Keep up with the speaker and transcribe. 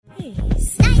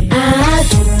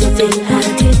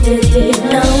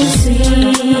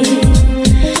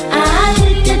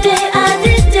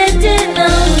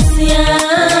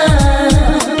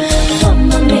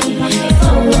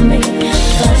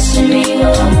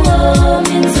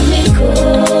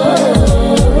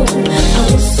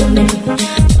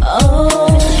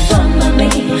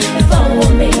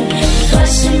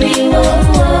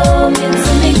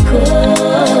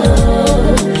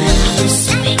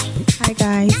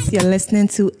You're listening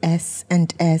to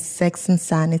S&S Sex and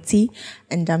Sanity,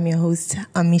 and I'm your host,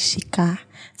 Amishika.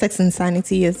 Sex and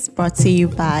Sanity is brought to you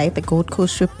by the Gold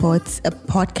Coast Reports, a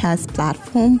podcast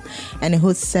platform, and it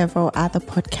hosts several other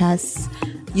podcasts.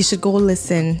 You should go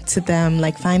listen to them,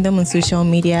 like find them on social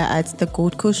media at the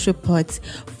Gold Coast Reports,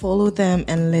 follow them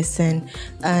and listen.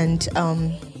 And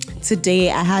today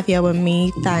I have here with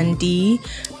me Thandi,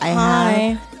 I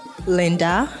have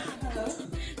Linda,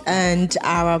 and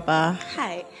Araba.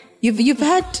 Hi. You've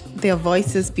heard their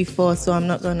voices before, so I'm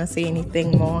not going to say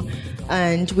anything more.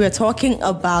 And we're talking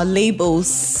about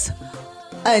labels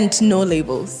and no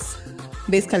labels.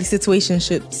 Basically,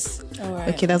 situationships. All right.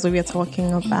 Okay, that's what we're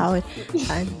talking about.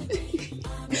 And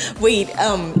wait.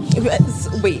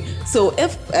 So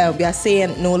if we are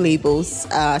saying no labels,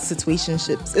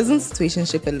 situationships, isn't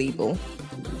situationship a label?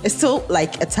 It's still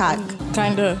like a tag.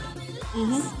 Kind of.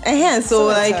 So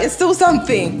like it's still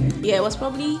something. Yeah, it was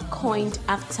probably coined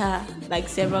after like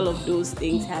several of those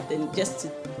things happened, just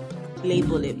to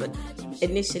label it. But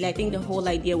initially, I think the whole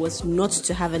idea was not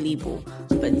to have a label.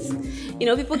 But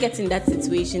people get in that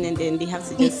situation and then they have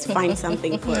to just find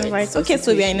something for it. Right. Okay,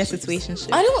 so we are in a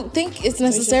situationship. I don't think it's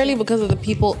necessarily because of the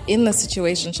people in the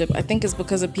situationship. I think it's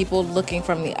because of people looking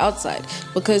from the outside.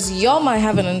 Because y'all might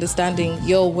have an understanding,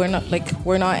 we're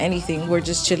not anything. We're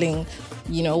just chilling.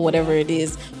 Whatever it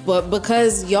is. But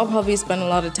because y'all probably spend a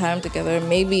lot of time together,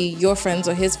 maybe your friends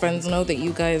or his friends know that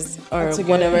you guys are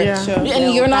whatever. Yeah. Sure.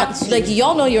 And you're not,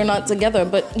 y'all know you're not together.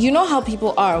 But you know how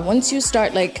people are. Once you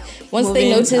start, once they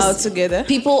notice together,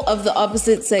 people of the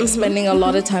opposite sex spending a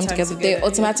lot of time together, they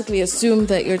automatically assume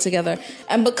that you're together.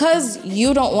 And because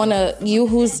you don't want to, you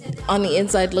who's on the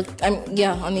inside, on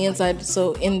the inside,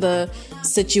 so in the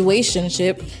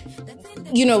situationship,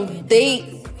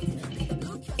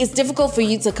 it's difficult for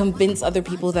you to convince other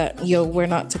people that we're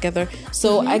not together.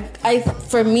 So I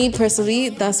for me personally,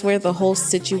 that's where the whole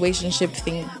situationship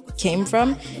thing came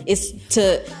from, is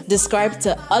to describe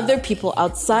to other people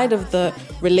outside of the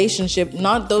relationship,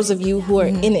 not those of you who are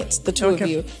in it, the two of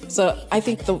you. So I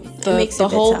think the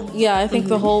whole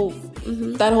the whole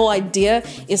that whole idea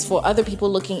is for other people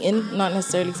looking in, not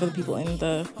necessarily for the people in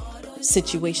the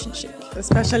situationship.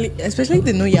 Especially if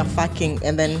they know you're fucking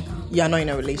and then you're not in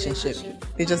a relationship.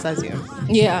 They just assume.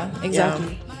 Yeah,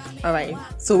 exactly. Yeah. All right.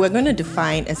 So we're going to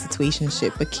define a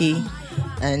situationship, okay?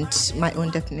 And my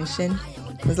own definition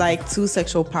is like two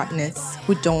sexual partners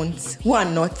who are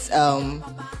not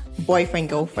boyfriend,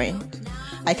 girlfriend.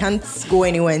 I can't go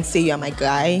anywhere and say you're my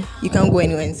guy. You can't go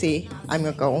anywhere and say I'm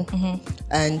your girl.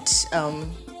 And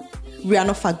we are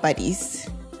not fuck buddies.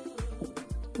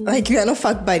 Like, we are not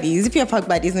fuck buddies. If you're fuck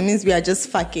buddies, it means we are just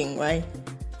fucking, right?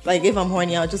 Like, if I'm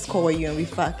horny, I'll just call you and we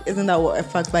fuck. Isn't that what a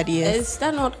fuck buddy is? Is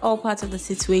that not all part of the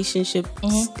situationship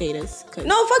status?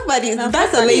 No, fuck buddies.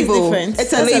 That's a label.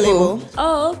 It's a label.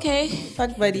 Oh, okay.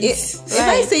 Fuck buddies. If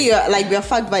I say we're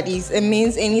fuck buddies, it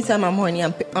means anytime I'm horny,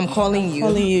 I'm calling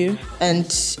you. And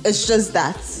it's just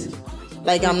that.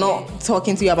 Like, I'm not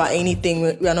talking to you about anything.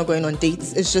 We are not going on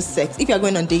dates. It's just sex. If you're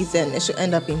going on dates, then it should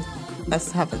end up in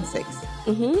us having sex.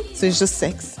 So it's just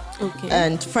sex. Okay.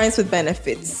 And friends with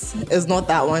benefits is not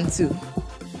that one too,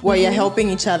 where you're helping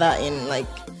each other in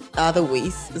other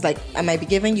ways. It's like, I might be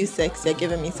giving you sex, you're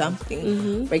giving me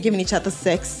something. We're giving each other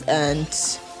sex, and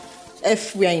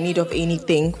if we are in need of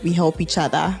anything, we help each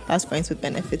other. That's friends with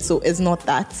benefits. So it's not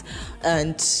that.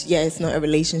 And it's not a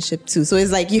relationship too. So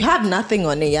it's like you have nothing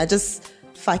on it. You're just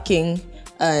fucking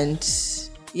and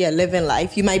living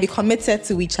life. You might be committed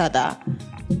to each other.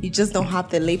 You just don't have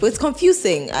the label. It's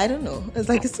confusing. I don't know.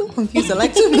 It's so confusing.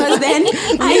 Because then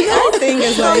I think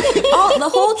it's the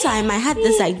whole time I had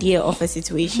this idea of a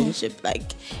situationship,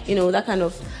 that kind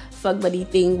of fuck buddy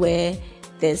thing where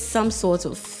there's some sort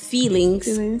of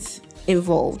feelings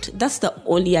involved. That's the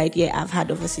only idea I've had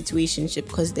of a situationship.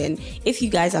 Because then, if you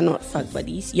guys are not fuck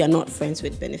buddies, you're not friends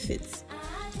with benefits.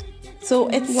 So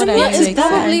it's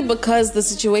probably because the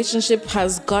situationship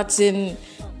has gotten,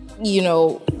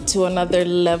 to another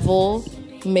level.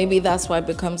 Maybe that's why it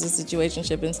becomes a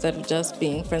situationship instead of just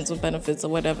being friends with benefits or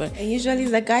whatever. And usually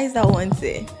it's the guys that want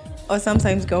it, or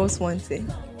sometimes girls want it.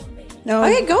 No.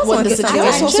 Okay, girls What want the it. situation-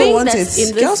 Girls I'm also saying want that it. in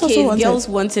this Girls also case, want it. girls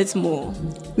want it more.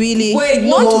 Really? Wait,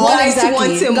 More? guys exactly?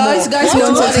 want it Guys more.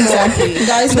 want What it exactly? more.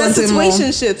 Guys The want it more.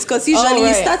 situationships, because usually Oh, you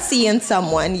right. start seeing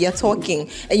someone, you're talking,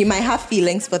 and you might have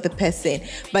feelings for the person,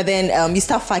 but then you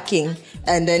start fucking,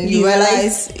 and then you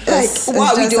realize,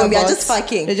 what are we doing? We are just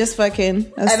fucking. They're just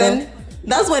fucking. And then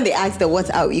that's when they ask the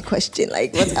 "what are we" question.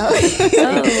 Like, what are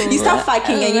we? You start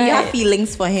fucking and you have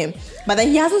feelings for him, but then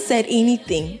he hasn't said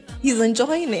anything. He's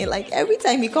enjoying it. Like every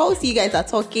time he calls, you guys are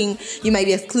talking. You might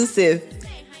be exclusive.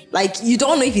 Like you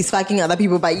don't know if he's fucking other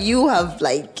people, but you have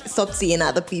like stopped seeing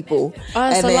other people.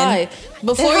 That's And a then lie. happens.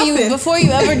 Before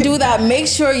you ever do that, make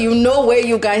sure you know where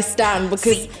you guys stand,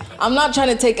 because I'm not trying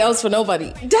to take L's for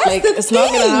nobody. That's like the it's thing.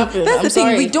 not gonna happen. That's I'm the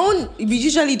sorry. thing. We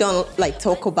usually don't like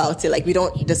talk about it. Like we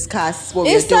don't discuss what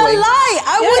It's we're a doing. lie.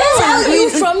 I would tell you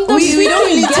from the we don't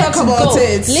really get talk about go.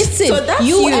 it. Listen, So that's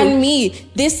you you. and me,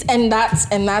 this and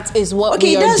that is what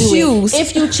Okay, we are that's doing. you.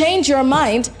 If you change your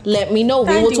mind, let me know. We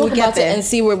Sandy, will talk we'll get about it there. and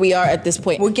see where we are at this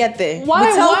point. We'll get there. Why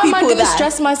We'll tell am I people going to that.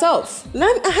 stress myself?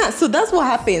 So that's what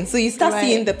happens. So you start Right.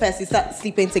 seeing the person, you start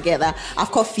sleeping together. I've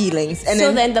got feelings, and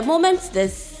So then the moment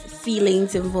there's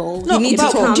feelings involved, No, it need to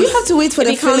talk. becomes- do you have to wait for it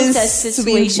the becomes feelings a to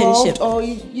be involved, situationship. or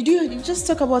you just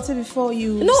talk about it before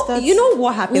you no, start? you know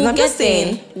what happens. We'll I'm just get there.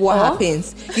 saying what Or-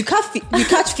 happens. You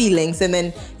catch feelings, and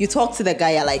then you talk to the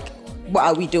guy. You're like, "What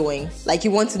are we doing?" Like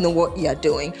you want to know what you're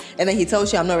doing, and then he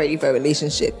tells you, "I'm not ready for a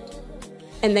relationship."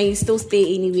 and then you still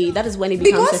stay anyway. That is when it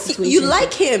becomes a Because situation. you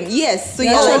like him, yes. So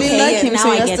You you're actually okay, like yeah. him, now so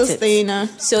I you're get still it. staying now.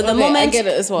 So the Okay, I moment get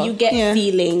it as well. you get Yeah.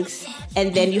 feelings,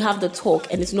 and then you have the talk,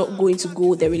 and it's not going to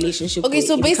go the relationship. Okay, way,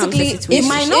 so it becomes a basically, situation. It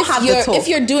might not have the you're, talk. if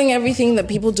you're doing everything that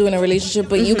people do in a relationship,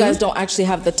 but you guys don't actually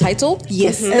have the title,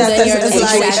 Yes, then That's you're in a it's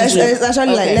like, situationship. it's actually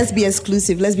like, Okay. let's be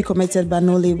exclusive, let's be committed, but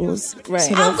no labels. Right.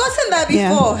 Sort I've of. gotten that Yeah.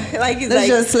 before. Like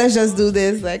it's Let's just do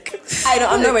this. Like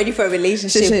I'm not ready for a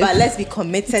relationship, Relationship. but let's be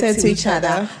committed Committed to each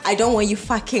other. I don't want you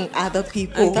fucking other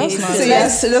people. Okay, That's so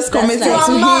yes, just committed like-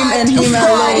 to You him are mad. and him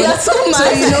alone. You're so mad.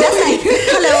 So you know,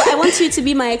 Hello, I want you to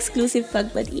be my exclusive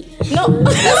fuck buddy. No, No,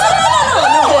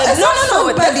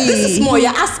 somebody. This is more. You're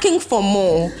asking for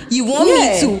more. You want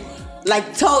Yeah. me to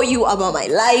like tell you about my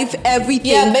life,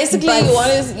 everything. yeah. Basically,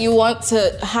 but you want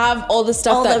to have all the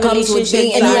stuff All that the comes with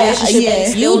being in a relationships, relationship. yeah.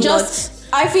 And Still you just,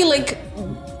 I feel like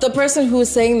the person who is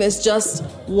saying this just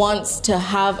wants to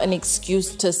have an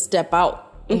excuse to step out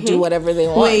and do whatever they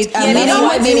want. wait, And and that's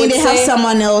why meaning would they have say-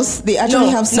 someone else. They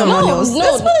actually have someone else. No,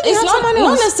 That's why they it's have not, someone not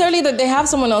else. necessarily that they have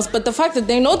someone else, but the fact that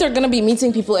they know they're going to be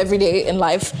meeting people every day in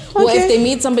life. Well, Okay. if they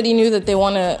meet somebody new that they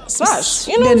want to smash,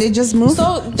 you know, Then they just move. So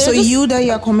So, they're just- you that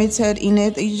you're committed in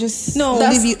it, you just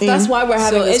that's, leave you in. that's why we're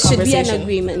having So this it should be an conversation.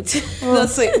 agreement. No,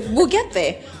 so we'll get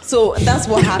there. So that's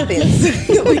what happens.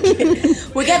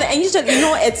 we get there. And usually,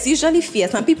 it's usually fear.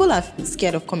 Some people are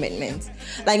scared of commitment.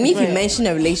 Like me, if you Right. mention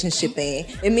a relationship,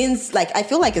 it means like I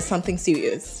feel like it's something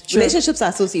serious. Relationships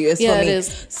are so serious Yeah, for me. it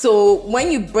is. So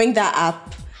when you bring that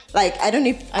up, like I don't know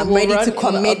if I'm will ready run to in the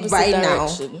commit opposite right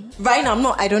direction. now. Right now, I'm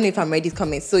not. I don't know if I'm ready to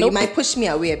commit. So you Nope. might push me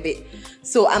away a bit.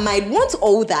 So I might want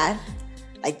all that.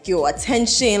 Like your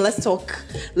attention, let's talk,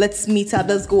 let's meet up,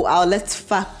 let's go out, let's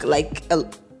fuck like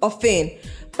often.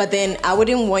 But then I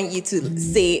wouldn't want you to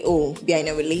say, "Oh, we are in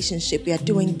a relationship, we are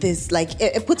doing this." Like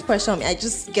it puts pressure on me. I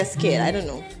just get scared. I don't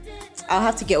know. I'll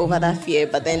have to get over that fear.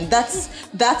 But then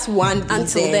that's one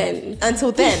Until reason. then.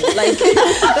 Until then, like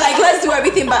like let's do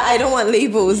everything. But I don't want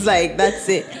labels. Like that's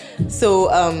it. So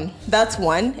that's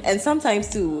one. And sometimes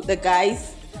too, the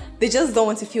guys, they just don't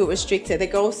want to feel restricted. The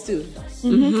girls too.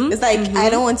 Mm-hmm. It's like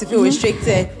I don't want to feel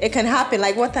restricted. It can happen.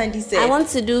 Like what Tandy said. I want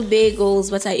to do big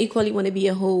goals, but I equally want to be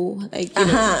a hoe. Like, you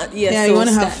know. Yes, yeah, so you want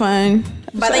to have that- fun.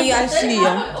 But then you actually,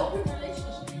 yeah.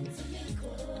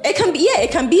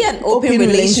 it can be an open Open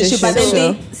relationship. But then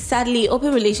relationship, they, Sadly,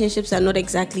 open relationships are not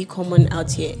exactly common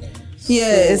out here. Yeah,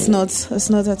 it's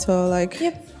not at all. Like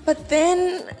yeah, but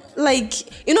then like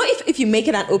if you make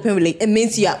it an open relationship, it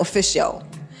means you are official.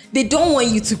 They don't want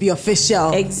you to be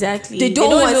official. Exactly. They They don't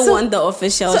don't want even so- want the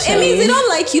official. So it means they don't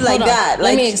like you like Hold on. that. Let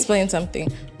Like me explain something.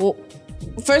 Well,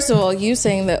 first of all, you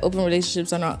saying that open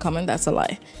relationships are not common, that's a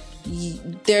lie.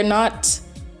 They're not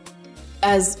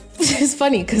as, it's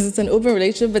funny because it's an open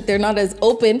relationship, but they're not as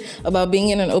open about being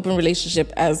in an open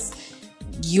relationship as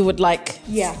you would like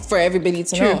for everybody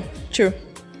to know. True.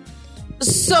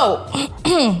 So,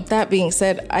 that being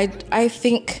said, I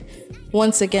think,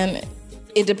 once again,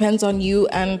 it depends on you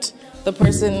and the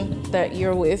person that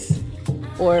you're with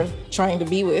or trying to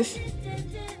be with.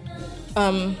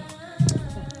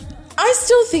 I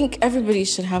still think everybody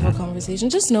should have a conversation.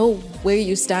 Just know where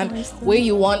you stand, where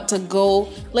you want to go.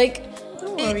 Like,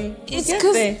 Don't worry. it's We'll get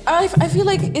because there. I feel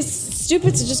like it's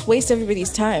stupid to just waste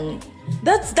everybody's time.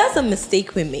 That's a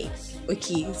mistake we made.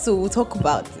 Okay, so we'll talk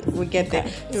about it. We'll get there.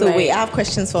 So Right. wait, I have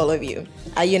questions for all of you.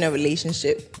 Are you in a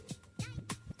relationship?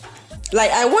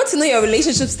 Like, I want to know your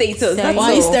relationship status. That's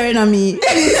Why are you all. staring at me?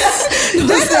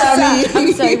 Don't stare at me.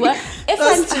 I'm sorry, what? If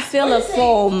I'm to fill a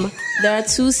form, there are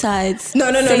two sides.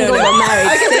 No. Single or married.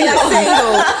 Okay, so you're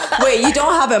single. Wait, you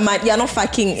don't have a man. You're not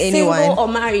fucking anyone. Single or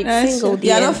married. Single. You're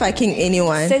dear. not fucking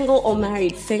anyone. Single or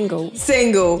married. Single.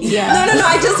 Single. Yeah. No.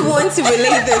 I just want to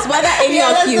relate this. Whether any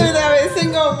of you. that.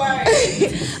 Single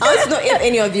married. I want to know if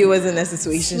any of you was in a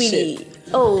situation. Sweetie.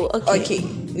 Oh, okay. Okay,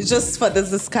 it's just for this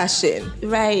discussion.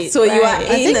 Right. So you are right.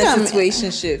 in think a I'm-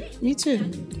 situationship. Me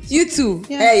too. You too.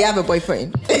 Yeah. Hey, you have a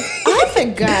boyfriend. I have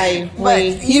a guy.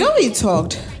 But you know we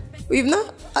talked. We've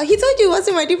not. He told you he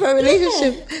wasn't ready for a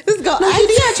relationship. This girl. No, he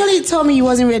didn't actually tell me he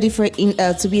wasn't ready for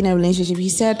to be in a relationship. He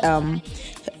said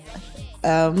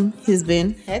he's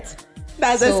been hurt.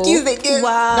 That's an excuse they give.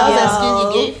 Wow. That was the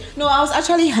excuse you gave. No, I was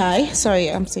actually high. Sorry,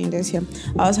 I'm saying this here.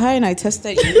 I was high and I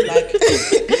tested you like.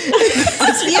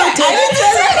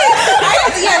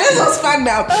 This was fucked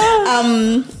up.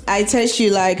 I text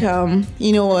you like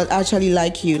you know what? Actually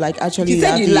like you, like actually You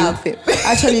said love you you. love him.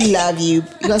 Actually love you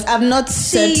because I've not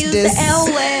said used this. the L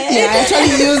word. Yeah, I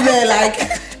actually used the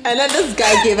like. And then this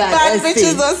guy gave her Bad an bitches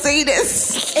essay. don't say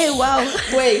this. Hey, wow.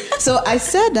 Wait, so I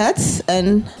said that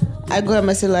and I got a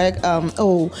message like,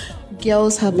 oh,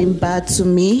 girls have been bad to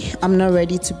me. I'm not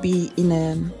ready to be in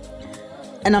a.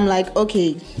 And I'm like,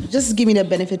 okay, just give me the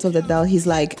benefit of the doubt. He's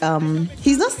like,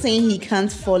 he's not saying he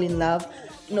can't fall in love.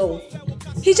 No.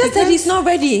 He just said he's not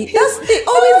ready. That's they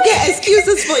always get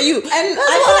excuses for you. And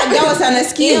I feel like that was an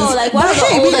excuse. You know, like one of the But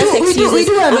hey, we oldest do excuses.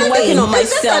 everything. I'm working on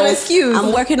It's just myself. an excuse.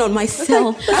 I'm working on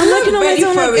myself. I'm not ready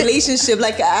myself, for a like, relationship.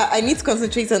 Like I need to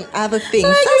concentrate on other things.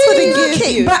 Like, That's what they really? give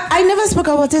Okay, you. but I never spoke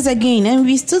about it again, and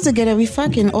we still together. We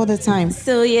fucking all the time.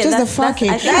 So, yeah, just the that's- fucking.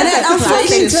 I think And then that's I'm a fucking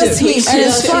relationship. just him, and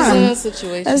it's She's in fun. a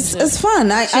situation. It's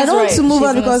fun. I don't want right. to move She's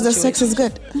on in a because the sex situation.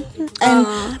 is good, and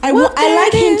I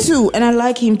like him too, and I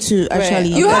like him too.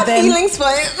 Actually, you But have then- feelings for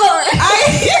it.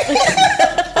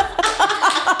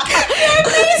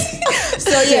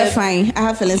 So yeah, fine. I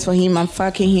have feelings for him. I'm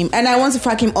fucking him, and I want to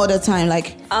fuck him all the time.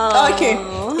 Like, Okay.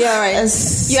 Yeah, right.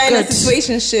 it's You're in a good.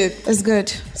 situationship. It's good.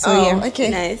 So Oh, yeah. okay.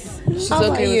 Nice. She's How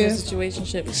about okay you? with her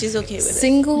situationship. She's okay with it.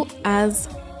 Single as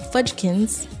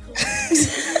fudgekins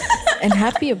and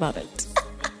happy about it.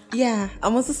 Yeah,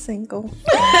 I'm also single.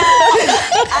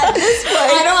 At this point,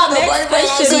 I don't have a next boyfriend.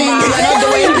 question, So you- ma. you're not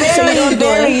doing it. So you don't do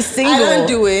very it. single. I don't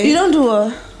do it. You don't do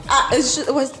a.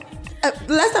 It was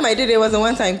the last time I did it was a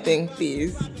one-time thing,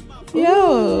 please.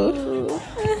 Yo.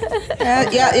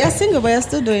 Yeah, you're single, but you're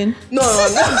still doing. No.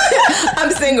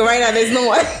 I'm single right now. There's no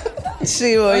one.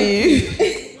 She or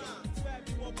you.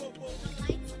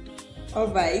 All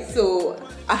right. So,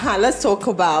 let's talk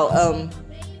about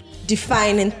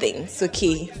defining things.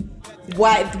 Okay.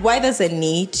 Why there's a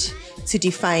need to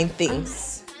define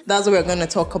things? That's what we're going to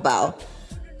talk about.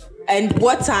 And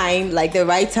what time, like the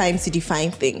right time to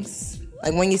define things?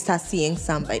 Like when you start seeing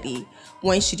somebody,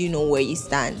 when should you know where you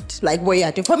stand? Like where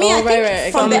you're doing. For me, Oh, I think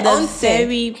right. from From the the onset.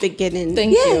 very beginning.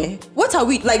 Thank Yeah. you. What are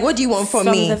we like? What do you want from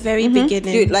From me? the very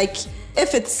beginning. Dude, like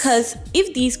if it's Because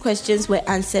if these questions were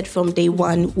answered from day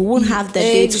one, we won't have the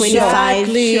day 25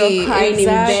 Exactly. crying in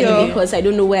bed because I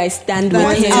don't know where I stand with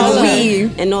What him are we?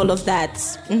 and all of that.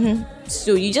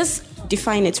 So you just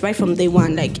define it right from day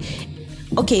one. Like,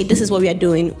 okay, this is what we are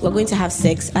doing. We're going to have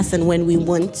sex as and when we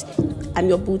want. I'm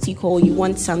your booty call. You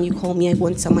want some, you call me. I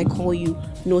want some, I call you.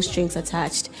 No strings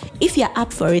attached. If you're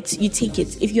up for it, you take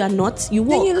it. If you are not, you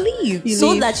walk. you leave. You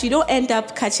so leave. that you don't end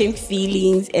up catching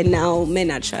feelings and now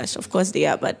men are trash. Of course they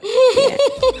are, but yeah.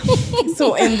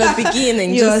 so in the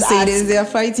beginning, You are just saying ask, this. They are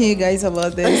fighting you guys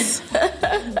about this.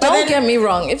 Don't get me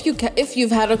wrong. If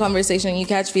you've had a conversation and you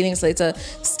catch feelings later,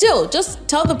 still just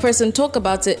tell the person, talk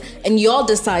about it, and y'all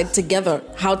decide together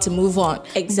how to move on.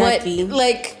 Exactly. But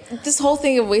like this whole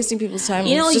thing of wasting people's time,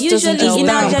 You know, just doesn't usually gel in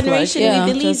with our me. generation, Yeah.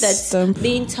 we believe just, that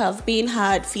being tough, being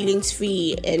hard, feelings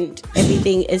free, and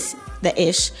everything is the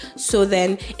ish. So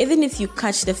then, even if you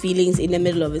catch the feelings in the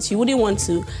middle of it, you wouldn't want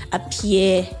to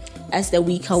appear as the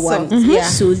weaker one. yeah.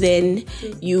 So then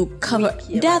you cover.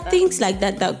 There are things like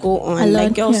that that go on.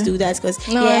 Like girls do that because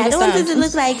No, I I don't want it to understand.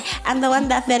 look like I'm the one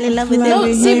that fell in love with No,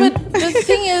 him. see, but the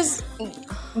thing is,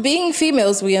 being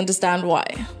females, we understand why.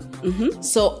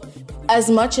 So, as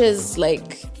much as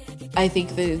like, I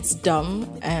think that it's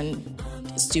dumb and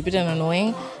stupid and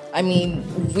annoying. I mean,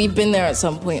 we've been there at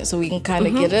some point, so we can kind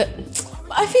of get it.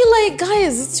 But I feel like,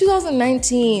 guys, it's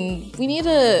 2019. We need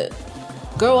to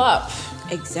grow up.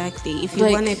 Exactly. If you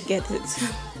Like- want to get it.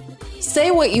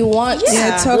 say what you want.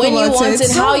 Yeah, talk when you about want it.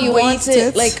 it, how Don't you want waste it.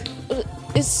 it. Like,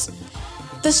 it's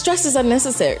the stress is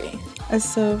unnecessary. That's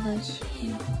so much.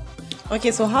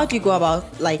 Okay, so how do you go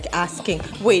about like asking?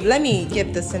 Wait, let me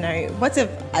give the scenario. What if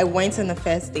I went on the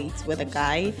first date with a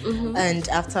guy and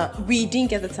after we didn't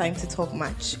get the time to talk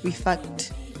much, we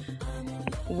fucked?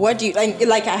 What do you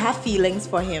like? I have feelings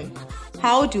for him.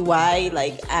 How do I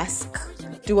like ask?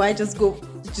 Do I just go?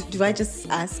 Do I just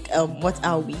ask? What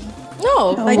are we?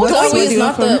 No, Like, what what are we do is you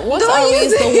not want the from- what Don't are we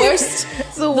use is the it. worst.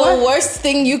 So the what? worst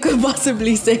thing you could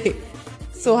possibly say.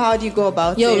 So how do you go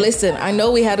about Yo, it? listen, I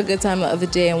know we had a good time the other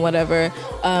day and whatever,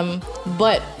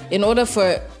 but in order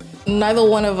for neither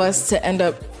one of us to end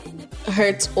up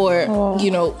hurt or,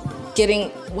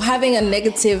 having a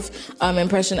negative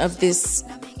impression of this,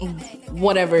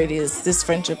 whatever it is, this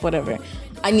friendship, whatever,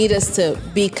 I need us to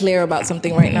be clear about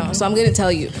something right now. So I'm going to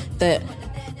tell you that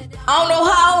I don't know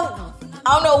how,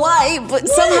 I don't know why, but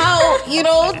somehow,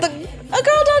 a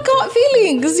girl done caught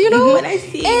feelings, When I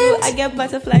see you, I get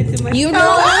butterflies in my when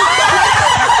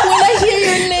I hear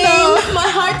your name, my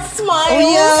heart smiles.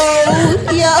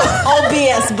 Yo.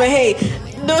 OBS, but hey,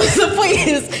 the point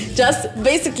is just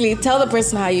basically tell the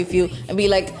person how you feel and be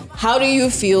like, how do you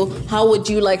feel? How would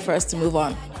you like for us to move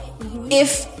on?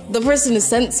 If the person is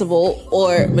sensible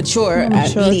or mature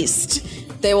at least,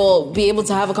 they will be able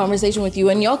to have a conversation with you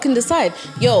and y'all can decide,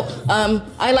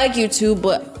 I like you too,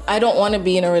 but I don't want to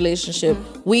be in a relationship.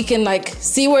 We can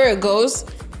see where it goes.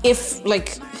 If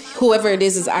whoever it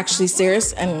is actually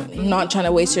serious and not trying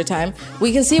to waste your time,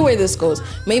 we can see where this goes.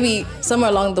 Maybe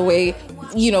somewhere along the way,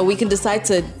 we can decide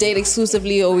to date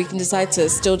exclusively or we can decide to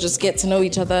still just get to know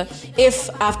each other if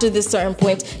after this certain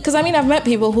point. Because I've met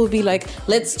people who'll be like,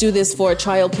 let's do this for a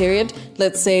trial period.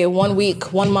 Let's say 1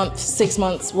 week, 1 month, 6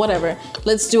 months, whatever.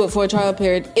 Let's do it for a trial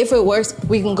period. If it works,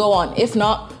 we can go on. If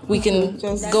not, we can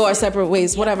just go our separate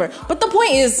ways, whatever. But the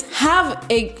point is, have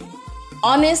a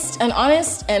honest and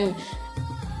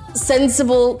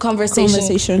sensible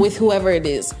conversation with whoever it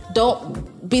is.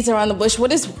 Don't beat around the bush.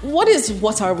 What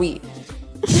are we?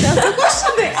 That's the question.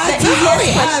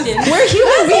 We're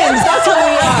human beings. That's what we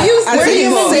are. We're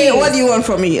human human beings. What do you want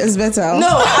from me? It's better.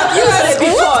 No, I've used it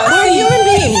before. We're human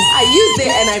beings. I used it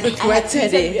and I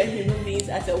regretted We it. are human beings.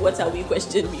 I said, what are we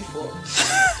question before?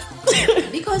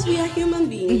 Because we are human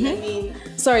beings.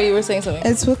 Sorry, you were saying something.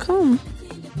 It will come.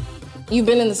 You've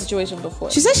been in the situation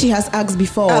before. She said she has asked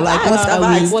before. What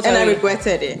are we? What and are I we?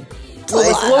 regretted it. What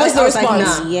was the I was like,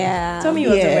 response? nah. Yeah. Tell me you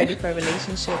wasn't Yeah. ready for a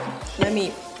relationship. Let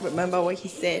me remember what he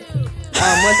said. Wasn't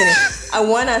it? I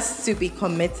want us to be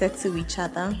committed to each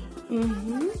other.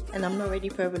 And I'm not ready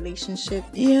for a relationship.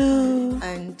 Yeah.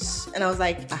 And I was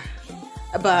like,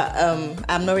 but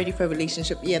I'm not ready for a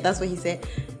relationship. Yeah, that's what he said.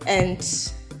 And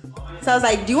so I was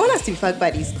like, do you want us to be fuck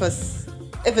buddies? Because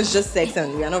if it's just sex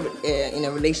and we are not in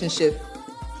a relationship,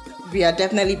 we are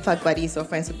definitely fuck buddies or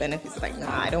friends with benefits. Like,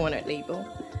 nah, I don't want a label.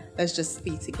 Let's just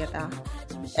be together.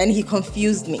 And he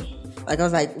confused me. I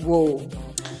was like, whoa.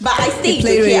 But I stayed.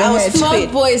 played with Okay, your I was head. stupid.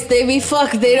 Fuck boys, they be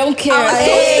fuck, they don't care. I was so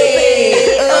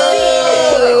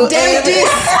stupid. Damn this.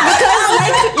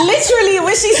 Because literally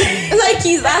when she's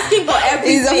he's asking for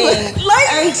everything.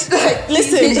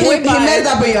 Listen, He messed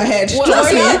up in your head.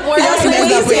 Trust me. we're He not just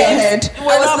messed up in your head.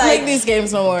 We're I was not like, playing these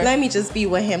games no more. let me just be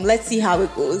with him. Let's see how it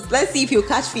goes. Let's see if he'll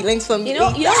catch feelings from me. You know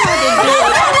how they do it.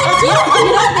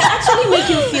 They actually make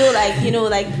you feel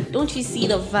like, don't you see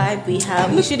the vibe we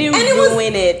have? We shouldn't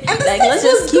ruin it. And the Like, sex let's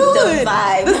just was keep good. the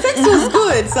vibe. The sex was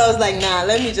good. So I was like, nah,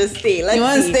 let me just stay. Let's You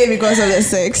want to see. stay because of the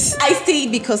sex. I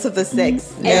stayed because of the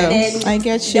sex. Yeah, And then I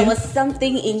get there you. was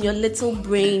something in your little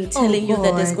brain telling you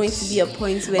that there's God. going to be a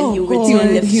point when Oh, you God.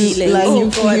 return the You- feeling. like,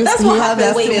 you- God, that's you what have happened.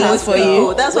 that Wake feelings up, for you.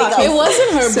 bro. That's what It happened.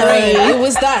 wasn't her brain, it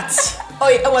was that. Oh,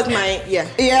 it was my Yeah,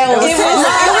 It was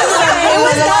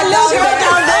that little girl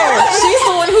down there. She's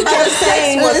the one who kept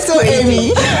saying. It was Little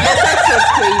Amy. The sex was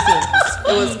crazy.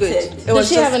 It was good. It Does was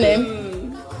she just have a good.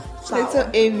 name? Little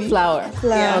Amy. Flower.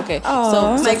 Yeah. Okay. Aw.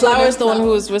 So My Flower is goodness, the one Flower.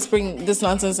 who was whispering this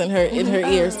nonsense in her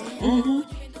ears.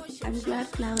 I'm glad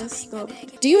flowers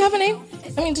stopped. Do you have a name?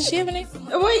 I mean, does she have a name?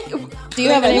 Wait. Do you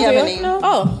have a name? I for have a you? name.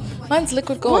 Oh, mine's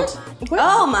Liquid Gold.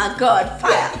 Oh my God,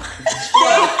 fire!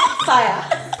 Fire!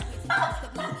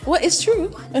 What is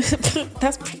true?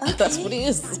 that's what it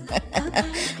is.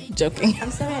 Joking.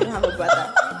 I'm sorry I don't have a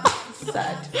brother.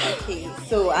 Sad. Okay,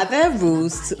 so are there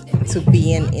rules to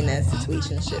being in a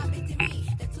situationship?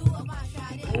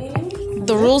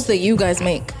 The rules that you guys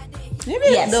make.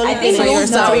 Yes, I think For rules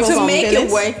yourself. vary To from make it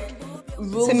feelings. work.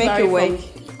 Rules to make vary it work.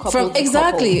 from couple From to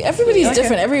exactly, couple. everybody's Okay.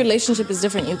 different. Every relationship is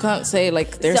different. You can't say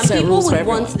like there's Some set people rules for would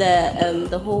everyone. want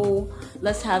the whole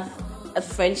let's have a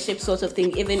friendship sort of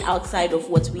thing, even outside of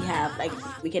what we have. Like,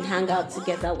 we can hang out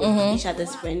together with each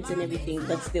other's friends and everything,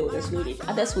 but still, there's no date.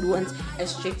 Others would want a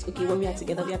strict, okay, when we are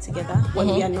together, we are together. When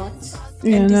we are not,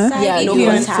 and decide no if you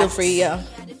want feel free,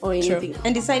 or anything.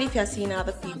 And decide if you're seeing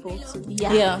other people too.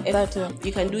 Yeah, if that too.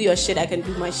 you can do your shit, I can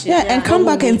do my shit. Yeah, and come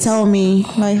back and tell me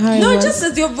like how it No, was. just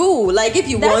as your rule. Like if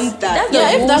you want that.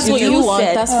 that's the If that's what you want,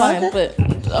 said. that's fine. But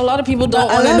a lot of people don't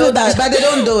I want to love know it that, but they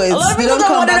don't do it. lot of They people don't don't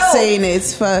come wanna back know. saying it.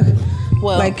 Fuck.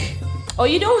 Well, Like, Or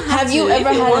you don't have have you to, ever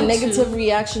if you had a want negative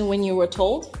reaction when you were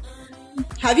told?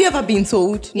 Have you ever been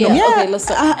told? Yeah. Yeah, Okay, let's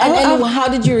start. And how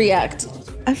did you react?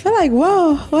 I feel like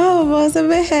wow, I was a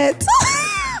bit hurt.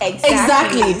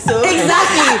 Exactly. So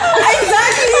Exactly.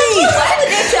 why did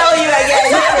they tell you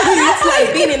again? It's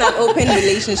like being in an open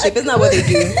relationship. Isn't that what they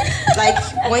do? Like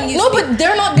when you No, speak- but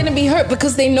they're not gonna be hurt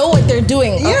because they know what they're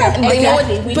doing. Yeah, and they know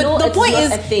exactly. what, We but know the it's point not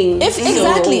is, a thing. if So-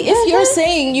 exactly, if you're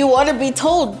saying you want to be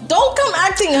told, don't come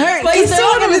acting hurt But because they're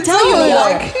not gonna tell you anymore.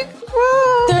 like,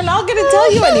 wow. They're not gonna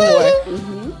tell you anymore.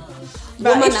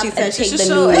 but Woman if she up says and she take should the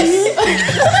show news.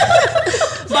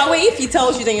 it. But wait, if he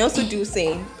tells you, then you also do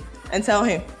same and tell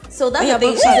him. So that's Yeah, the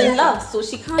thing. but She's yeah. in love, so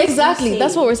she can't. Exactly,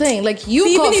 that's what we're saying. Like you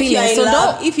See, even caught if you're feelings, in so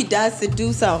love, don't. if he does to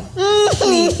do some,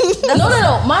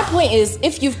 No. My point is,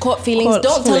 if you've caught feelings, Caught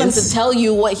don't tell him feelings. to tell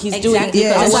you what he's doing. Exactly.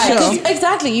 Yeah, Because- sure. 'cause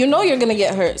exactly. You know you're gonna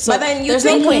get hurt. So but then you there's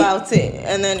think no point. about it,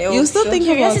 and then it'll You still think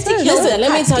about Curiosity it. kills Listen, the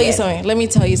let me cat, tell you yeah. something. Let me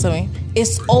tell you something.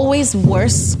 It's always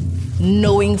worse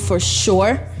knowing for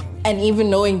sure and even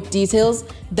knowing details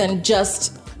than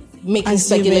just making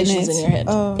Assuming speculations it. in your head.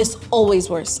 Oh. It's always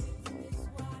worse.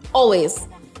 Always.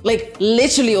 Like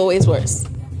literally always worse.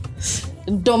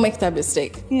 Don't make that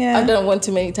mistake. Yeah. I've done it one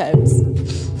too many times.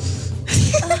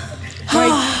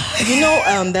 Like, you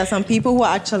know, there are some people who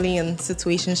are actually in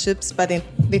situationships, but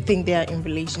they think they are in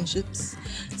relationships.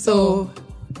 So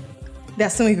there are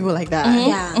so many people like that.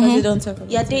 Yeah, But they don't talk about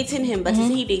you're dating him, but is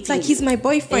he dating? It's like he's my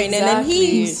boyfriend, and then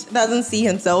he Exactly. doesn't see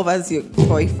himself as your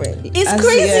boyfriend. It's As-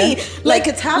 crazy. yeah. Like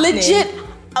it's happening. Legit,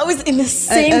 I was in the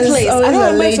same as place. I always don't the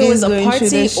remember if it was ladies a going through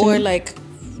party that or shit. like,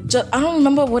 I don't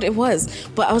remember what it was,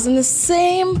 but I was in the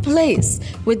same place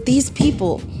with these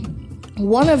people.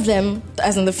 One of them,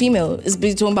 as in the female, is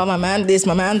busy talking about my man this,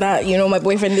 my man that, you know, my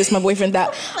boyfriend this, my boyfriend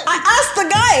that. I asked the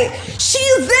guy,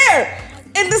 she's there,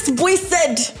 and this boy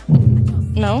said,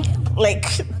 no, like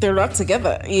they're not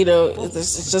together. You know,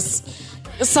 it's just.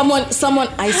 Someone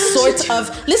I sort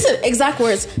of listen, exact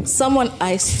words. Someone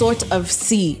I sort of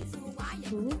see.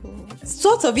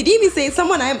 Sort of. He didn't even say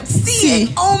someone I'm seeing.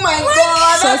 See. Oh my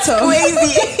god, that's Sort of.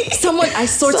 crazy. Someone I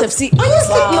sort of see.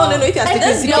 Honestly, no. If you're And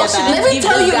this sticking girl together, shouldn't Let me give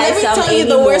tell those you. guys Let me some tell you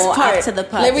the anymore worst part. after the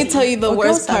Let me party. tell you the Oh,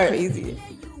 worst girls are part. crazy.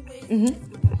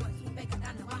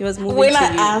 He was moving When to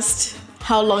I you. asked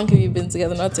how long have you been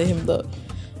together, not to him though,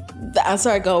 the answer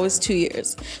I got was 2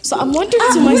 years. So I'm wondering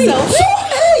to myself.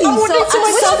 I'm So wondering at to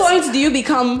myself. which point do you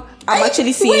become? I'm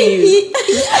actually seeing Wait, you.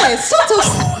 yes, sort of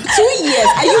 2 years.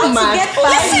 Are you mad? Get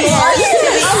 5 years.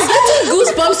 I'm getting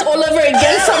goosebumps all over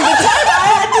again from the time I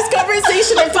had this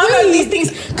conversation and found out these things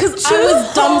because I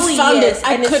was dumbfounded.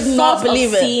 I could not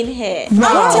believe it. Seeing her. Wow.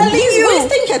 I'm telling These you.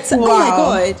 wasting Oh my Wow.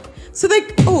 god. So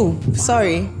like, oh,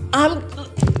 sorry.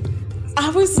 I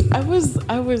was.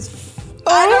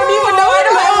 I don't even know how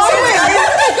to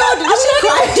I'm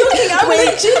not joking. I'm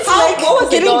legit like what was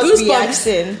the getting girl's goosebumps.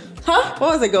 reaction? Huh? What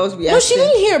was the girl's reaction? No, she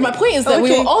didn't hear. My point is that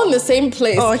we Okay. were all in the same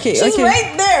place. Oh, okay, She's okay.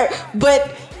 right there,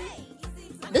 but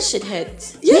This shit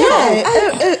hurts. Yeah,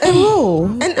 a roll.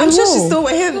 and I'm sure she's still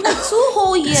with him. Like 2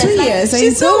 whole years. 2 like, years. And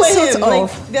She's still with sort him. of.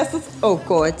 Like, they're still, oh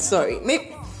god, sorry.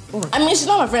 Maybe. I mean, she's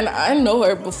not my friend. I know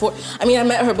her before. I mean, I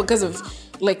met her because of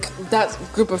like that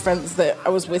group of friends that I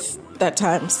was with that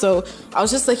time. So I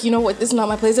was just like, you know what, this is not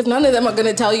my place. If none of them are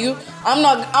gonna tell you, I'm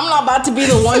not about to be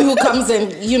the one who comes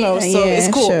and you know. So Yeah,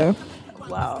 it's cool. sure.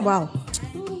 Wow.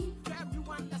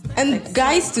 And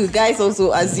guys too. Guys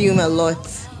also assume a lot.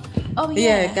 oh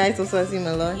Yeah, yeah. guys also assume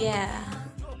a lot. Yeah.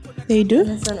 They do?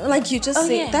 Like you just Oh,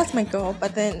 say, yeah. that's my girl,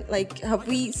 but then like, have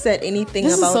we said anything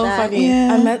This about is so that? funny.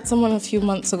 Yeah. I met someone a few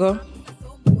months ago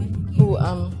who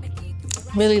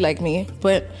really liked me,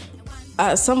 but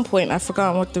at some point I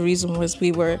forgot what the reason was.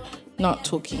 We were not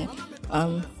talking.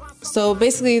 So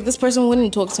basically, this person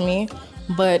wouldn't talk to me,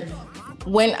 but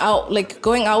went out, like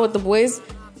going out with the boys,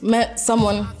 met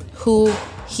someone who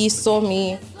he saw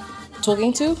me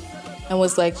talking to, and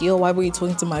was like, "Yo, why were you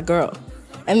talking to my girl?"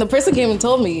 And the person came and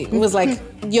told me, it was like,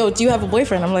 "Yo, do you have a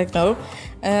boyfriend?" I'm like, "No."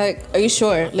 Are you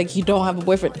sure? Like, you don't have a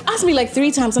boyfriend? Asked me like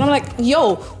 3 times, and I'm like,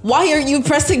 "Yo, why are you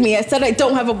pressing me?" I said I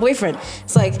don't have a boyfriend.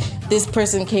 It's like this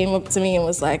person came up to me and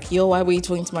was like, "Yo, why were you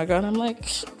talking to my girl?" And I'm like,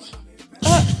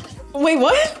 "Wait,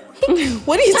 what?"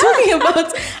 What are you talking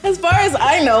about? As far as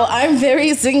I know, I'm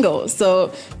very single.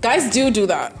 So guys do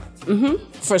that.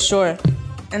 For sure.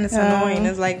 And it's annoying.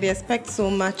 It's like they expect so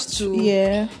much too.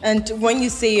 Yeah. And when you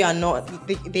say you are not,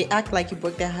 they act like you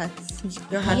broke their hearts.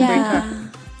 You're a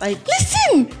heartbreaker. Like,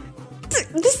 Listen,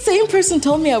 this same person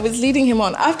told me I was leading him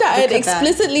on after I had at that.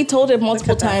 explicitly told him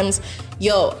multiple at that. times,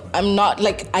 yo, I'm not,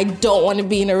 like, I don't want to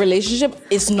be in a relationship.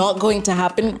 It's not going to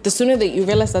happen. The sooner that you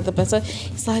realize that the better.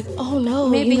 It's like, oh no,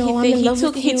 Maybe you know, I'm in he love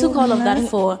took with he you. took all of that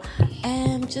for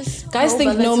just Guys probe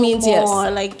think a no little means yes. more,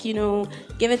 like, you know,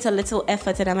 give it a little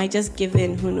effort and I might just give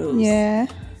in, who knows. Yeah.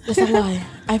 It's a lie.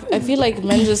 I feel like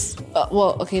men just,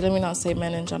 well, okay, let me not say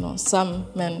men in general. Some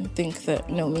men think that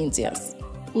no means yes.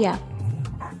 Yeah.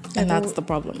 And that's the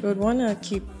problem. you would want to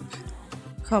keep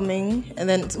coming and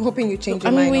then hoping you change I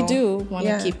your mean, mind. we or- do want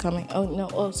to Yeah. keep coming. Oh, no.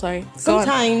 Oh, sorry. Go on.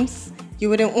 Sometimes you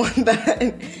wouldn't want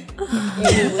that.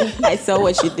 I saw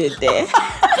what you did there.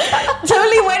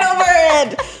 Totally went over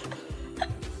it.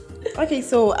 Okay,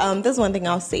 so there's one thing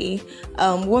I'll say.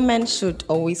 Women should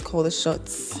always call the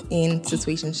shots in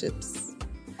situationships.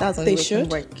 That's the only way it can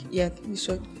work. Yeah, you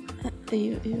should.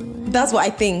 That's what I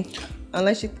think.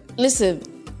 Unless you... Listen,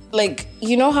 like,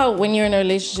 you know how when you're in a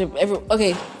relationship,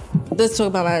 okay, let's talk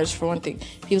about marriage for one thing.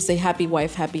 People say happy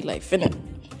wife, happy life, innit?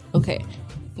 Okay,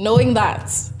 knowing that,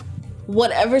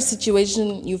 whatever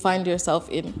situation you find yourself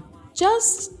in,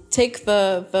 just take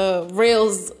the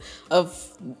rails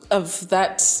of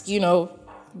that, you know,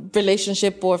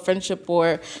 relationship or friendship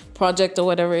or project or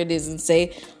whatever it is and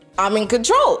say, I'm in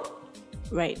control.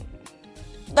 Right.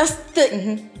 That's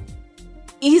the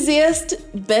easiest,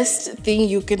 best thing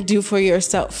you can do for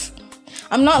yourself.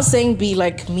 I'm not saying be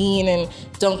like mean and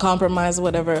don't compromise or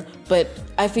whatever, but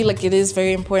I feel like it is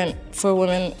very important for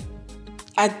women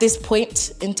at this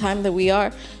point in time that we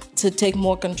are to take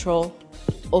more control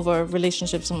over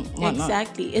relationships and whatnot.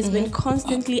 Exactly. It's been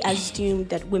constantly assumed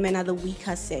that women are the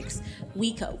weaker sex.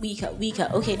 Weaker.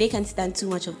 Okay, they can stand too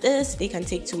much of this, they can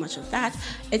take too much of that.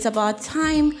 It's about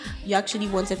time you actually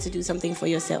wanted to do something for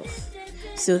yourself.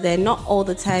 So they're not all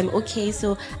the time, okay,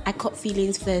 so I caught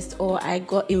feelings first or I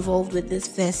got involved with this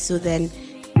first, so then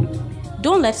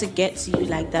don't let it get to you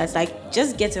like that. Like,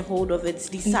 just get a hold of it.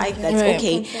 Decide that, Right.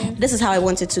 okay, this is how I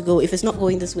want it to go. If it's not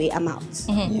going this way, I'm out.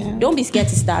 Yeah. Don't be scared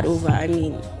to start over. I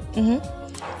mean,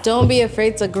 Don't be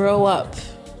afraid to grow up.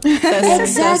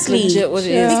 That's legit what it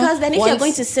is. Because then if you're Once-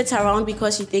 going to sit around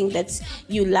because you think that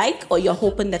you like, or you're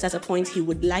hoping that at a point he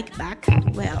would like back,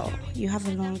 well, you have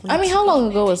a long way. I mean, how long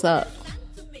ago was that?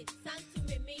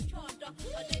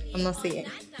 I'm not saying.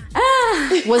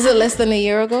 Was it less than a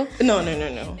year ago? No.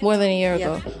 More than a year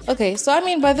ago. Okay, so I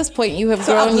mean, by this point, you have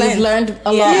So I've grown. You've learned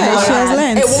a lot Yeah, more. she has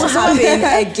learned. It won't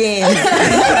happen again.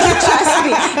 Trust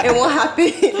me, it won't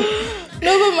happen.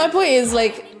 No, but my point is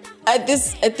like at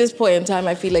this point in time,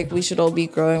 I feel like we should all be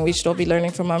growing. We should all be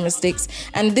learning from our mistakes,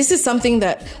 and this is something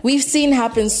that we've seen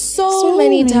happen so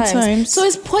many times. So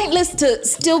it's pointless to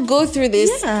still go through this.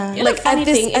 Yeah. You know, Like funny at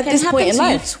this thing, it at can this happen point in to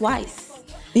life. you twice.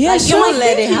 Yeah, Like, sure. you might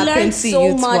let think it happen learned to so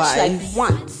you much twice. like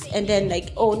once, and then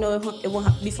like, oh no, it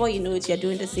won't before you know it, you're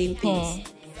doing the same things.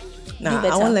 Nah, I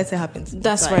better. won't let it happen to me.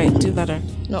 That's Sorry. right. Do better.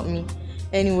 Not me.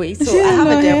 Anyway, so I have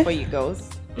a dare for you girls.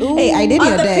 Hey, I did On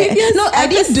your the day. previous No, I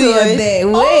didn't do your episode- day.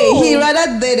 Wait, Oh. he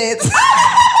rather did it. No,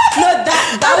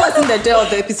 that wasn't the dare of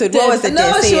the episode. What was the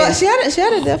No, dare? she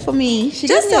had it there for me. She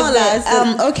Just gave me a tell dare.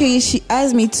 us. Okay, she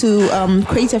asked me to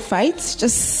create a fight.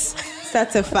 Just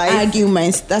Certified.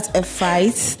 arguments. That's a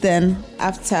fight. Then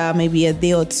after maybe a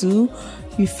day or two,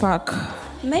 we fuck,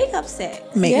 Makeup sex.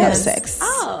 make Yes. up sex.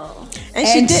 Oh. And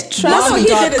she did. Trust me, he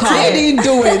did it to I her. didn't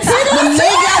do it. The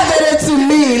nigga did it to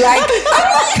me. Like,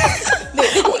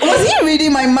 was he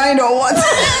reading my mind or what?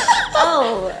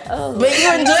 Oh. But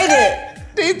you enjoyed it.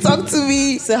 They talk to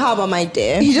me. So how about my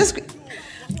dare? He just.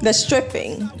 The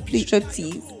stripping,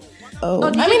 striptease. Oh.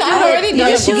 I mean, I've already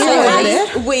done it Did you before.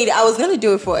 do it? Wait, I was gonna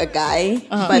do it for a guy,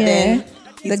 but Yeah. then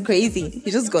he's crazy.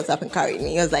 He just got up and carried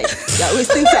me. He was like, "You're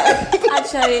wasting time.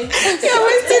 Actually, You're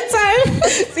wasting time."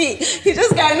 See, he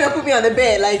just carried me and put me on the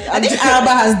bed. Like I think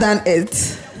Araba has done it.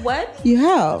 what? You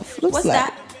have. Looks What's like.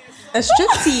 that? a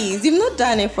striptease. You've not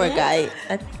done it for a guy.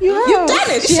 You have. You've done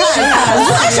it. She has.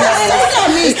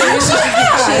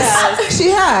 She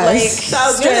has. Like, so I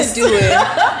was gonna do it,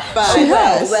 but She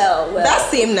has. Well. that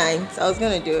same night I was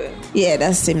gonna do it. Yeah,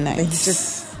 that's same night.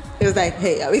 It was like,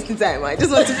 hey, I'm wasting time. I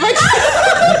just want to fix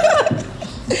it.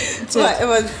 But it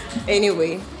was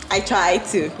anyway. I tried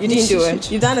to. You didn't do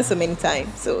it. You've done it so many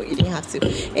times, so you didn't have to.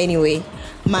 Anyway,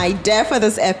 my dare for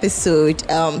this episode,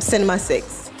 Cinema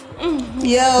 6.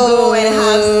 Yo. Go and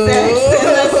have sex in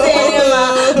the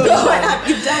cinema. Go and have.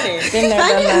 You've done it. Been there,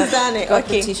 done that. Done it. Got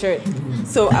the Okay. t-shirt.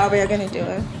 So are we gonna do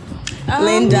it?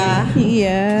 Linda,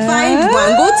 Yeah. find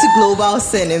one. Go to Global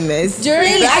Cinemas.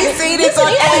 Really? I say this on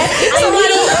air.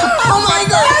 Oh my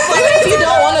god! If you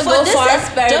don't want to For go this far,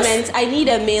 experiment, I need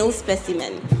a male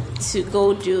specimen to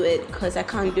go do it because I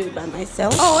can't do it by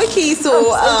myself. Oh, okay. So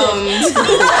oh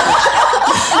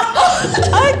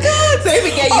god! So if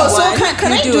we get you Oh, so one,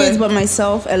 can you I do it by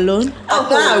myself alone? Oh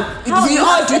wow! We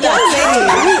all do that.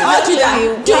 We all do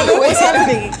that. Do it. What's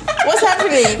happening? What's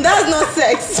happening? That's not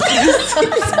sex.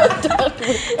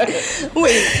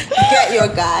 Wait, get your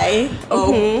guy.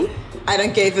 Oh, I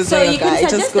don't care if it's So not your you can guy.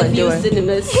 Just suggest go a and do few it.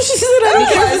 cinemas. Because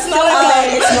it's not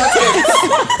it.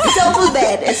 So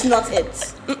bad, it's not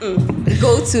it.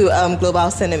 Go to Global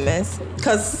Cinemas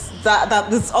because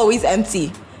that is always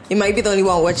empty. You might be the only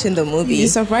one watching the movie. You're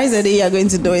surprised that you are going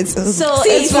to do it. So See,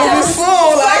 it's it's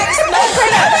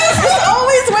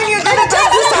always when you're gonna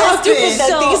Stupid that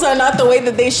So- things are not the way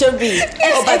that they should be.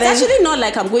 It's actually not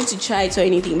like I'm going to try it or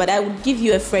anything, but I would give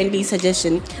you a friendly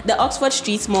suggestion. The Oxford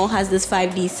Street Mall has this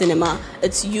 5D cinema.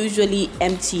 It's usually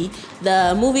empty.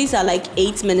 The movies are like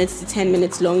 8 minutes to 10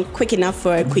 minutes long, quick enough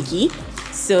for a quickie.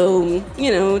 So,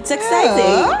 it's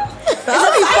exciting. It's a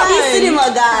 5D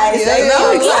cinema, guys.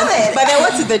 But then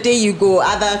what's the day you go?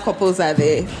 Other couples are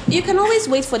there. You can always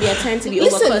wait for their turn to be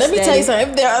over. Listen, let me tell you something.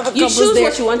 If there are other You couples choose there,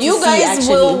 what you want to see, guys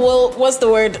actually. will what's the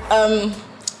word?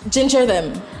 Ginger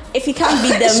them. If you can't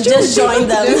beat them, just join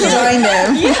them. Join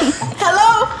them.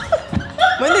 Hello.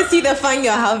 When they see the fun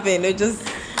you're having, they just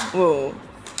whoa.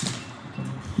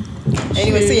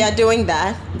 Anyway, so you're doing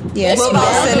that. Yes. Global If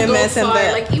you wanna Cinemas go and far,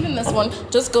 the like even this one,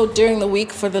 just go during the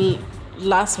week for the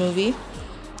last movie.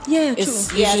 yeah, It's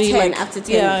true. Yeah, usually 10 like after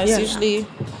 10. Yeah, it's Yeah. usually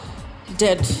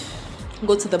dead.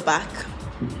 Go to the back.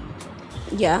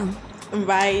 Yeah.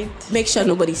 Right. Make sure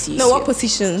nobody sees No, you. what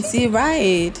position? See,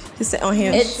 right. You sit on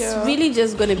him. It's really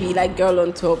just going to be like girl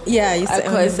on top. Yeah, you sit on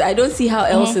him. Because I don't see how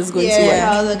else it's going to work.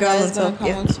 Yeah. how the Girl guys on gonna top, come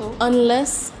yeah. on top.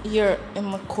 Unless you're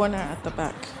in the corner at the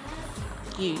back.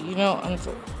 You know, on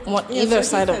Yeah, either so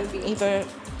side you of can be. either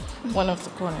one of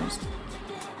the corners.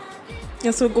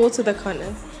 Yeah, so go to the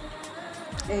corner.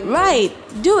 Right.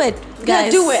 Do it, guys. Yeah,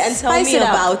 do it and tell Spice me it up.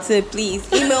 about it, please.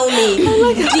 Email me.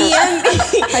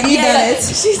 DM. Have you done it?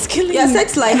 She's killing Your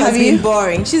sex life has been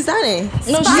boring. She's done it.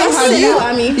 No, she Spice have it you, up.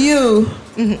 Ami. You.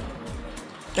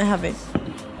 I haven't.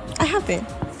 I haven't.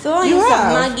 Throw in You some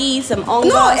have. Maggi, some onga,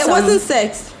 No, it some wasn't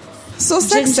sex. So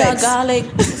ginger, sex. garlic.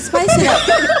 Spice it up.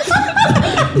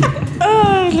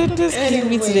 Linda's killing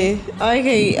me today.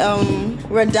 Okay,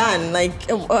 we're done. Like,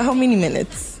 how many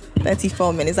minutes?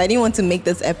 34 minutes. I didn't want to make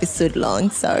this episode long.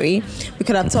 Sorry. We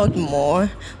could have talked more,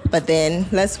 but then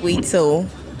let's wait till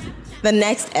the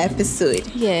next episode.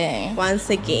 Yeah. Once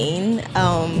again,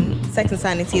 Sex and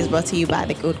Sanity is brought to you by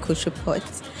the Gold Coast Report.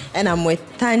 And I'm with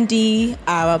Thandi,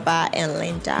 Araba, and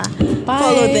Linda. Bye.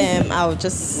 Follow them. I'll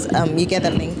just, you get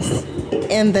the links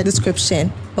in the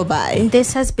description. Bye-bye.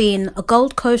 This has been a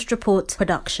Gold Coast Report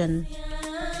production.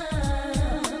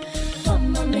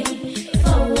 Follow me,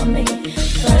 follow me.